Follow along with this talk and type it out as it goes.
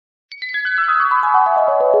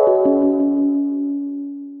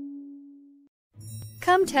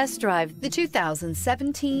Come test drive the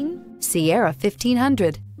 2017 Sierra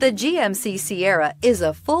 1500. The GMC Sierra is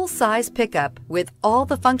a full-size pickup with all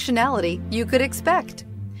the functionality you could expect.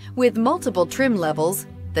 With multiple trim levels,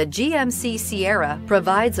 the GMC Sierra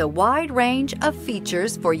provides a wide range of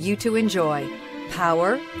features for you to enjoy.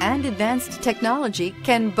 Power and advanced technology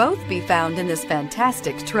can both be found in this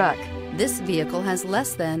fantastic truck. This vehicle has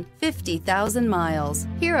less than 50,000 miles.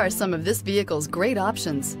 Here are some of this vehicle's great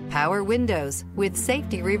options: power windows with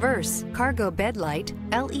safety reverse, cargo bed light,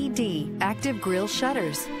 LED, active grille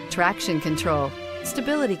shutters, traction control,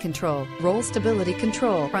 stability control, roll stability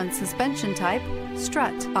control, front suspension type,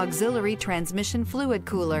 strut, auxiliary transmission fluid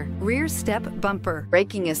cooler, rear step bumper,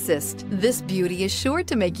 braking assist. This beauty is sure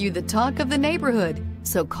to make you the talk of the neighborhood.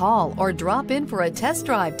 So call or drop in for a test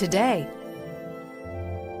drive today.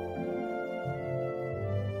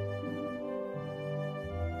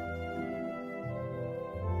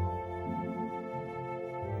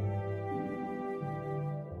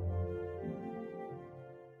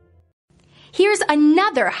 Here's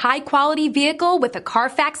another high-quality vehicle with a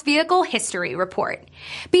Carfax Vehicle History Report.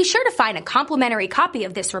 Be sure to find a complimentary copy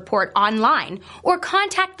of this report online or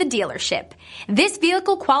contact the dealership. This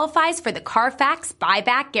vehicle qualifies for the Carfax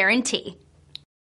Buyback Guarantee.